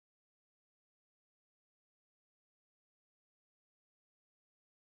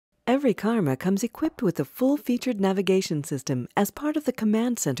Every Karma comes equipped with a full-featured navigation system as part of the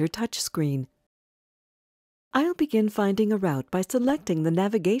Command Center touchscreen. I'll begin finding a route by selecting the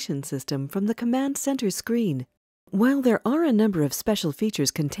navigation system from the Command Center screen. While there are a number of special features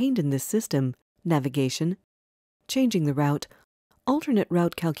contained in this system, navigation, changing the route, alternate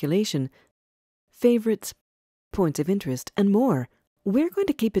route calculation, favorites, points of interest, and more, we're going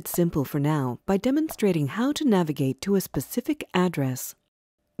to keep it simple for now by demonstrating how to navigate to a specific address.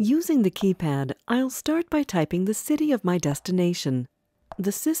 Using the keypad, I'll start by typing the city of my destination.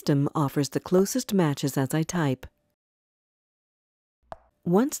 The system offers the closest matches as I type.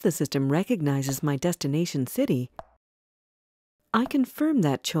 Once the system recognizes my destination city, I confirm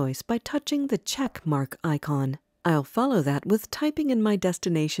that choice by touching the check mark icon. I'll follow that with typing in my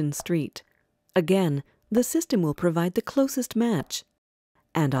destination street. Again, the system will provide the closest match,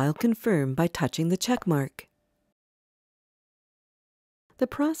 and I'll confirm by touching the check mark. The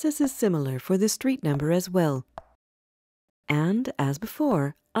process is similar for the street number as well. And, as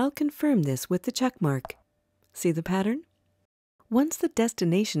before, I'll confirm this with the check mark. See the pattern? Once the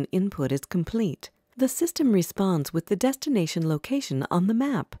destination input is complete, the system responds with the destination location on the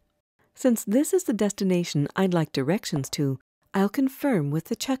map. Since this is the destination I'd like directions to, I'll confirm with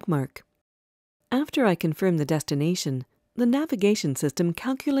the check mark. After I confirm the destination, the navigation system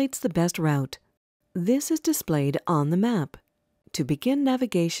calculates the best route. This is displayed on the map. To begin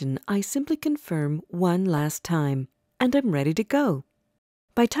navigation, I simply confirm one last time, and I'm ready to go.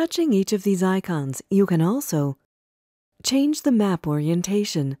 By touching each of these icons, you can also change the map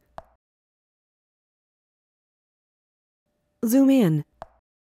orientation, zoom in,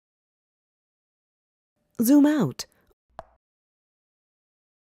 zoom out,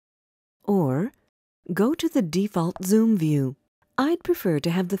 or go to the default zoom view. I'd prefer to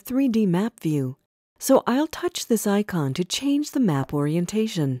have the 3D map view, so I'll touch this icon to change the map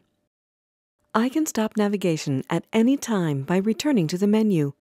orientation. I can stop navigation at any time by returning to the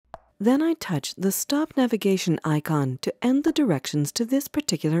menu. Then I touch the Stop Navigation icon to end the directions to this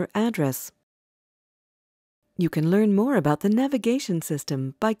particular address. You can learn more about the navigation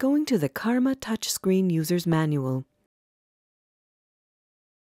system by going to the Karma Touchscreen User's Manual.